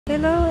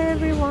Hello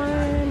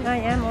everyone, I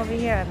am over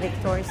here at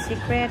Victoria's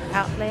Secret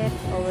outlet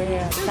over here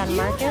at San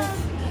Marcos.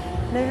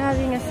 They're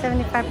having a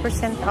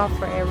 75% off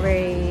for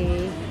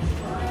everything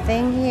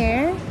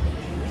here.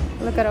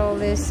 Look at all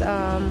this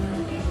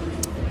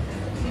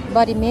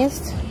body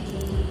mist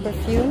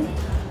perfume.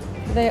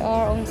 They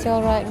are on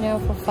sale right now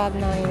for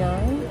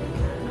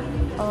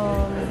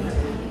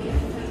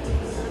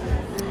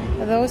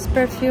 $5.99. Those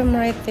perfume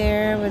right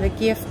there with a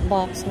gift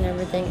box and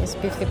everything is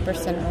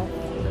 50% off.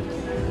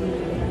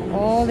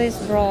 All these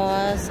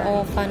bras,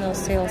 all final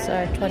sales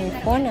are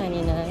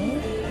 $24.99.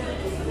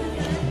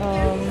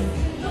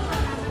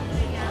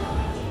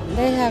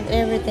 They have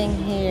everything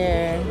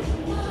here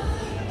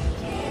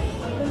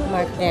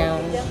marked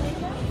down.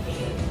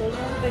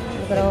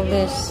 Look at all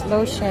these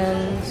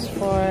lotions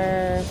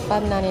for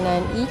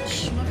 $5.99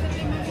 each.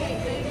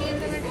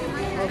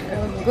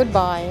 Good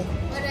buy.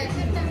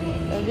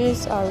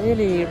 These are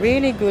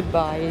really good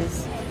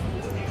buys.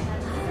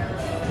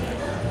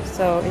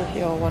 So if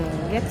you want to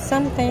get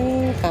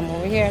something, come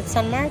over here at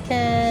San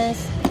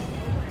Marcos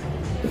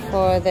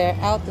for their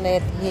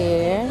outlet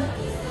here.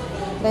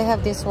 They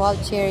have this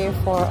wild cherry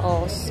for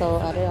also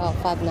at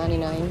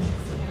 $5.99.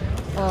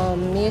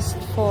 Mist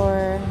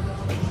for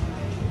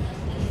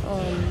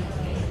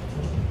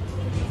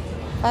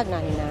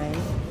 $5.99.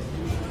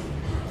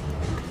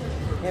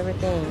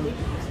 Everything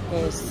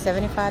is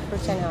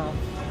 75% off.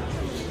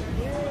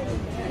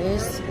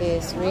 This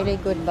is really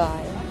good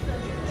buy.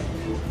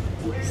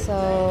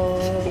 So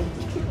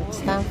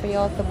it's time for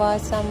y'all to buy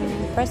some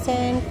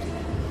present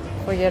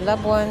for your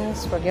loved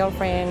ones, for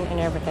girlfriend and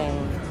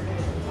everything.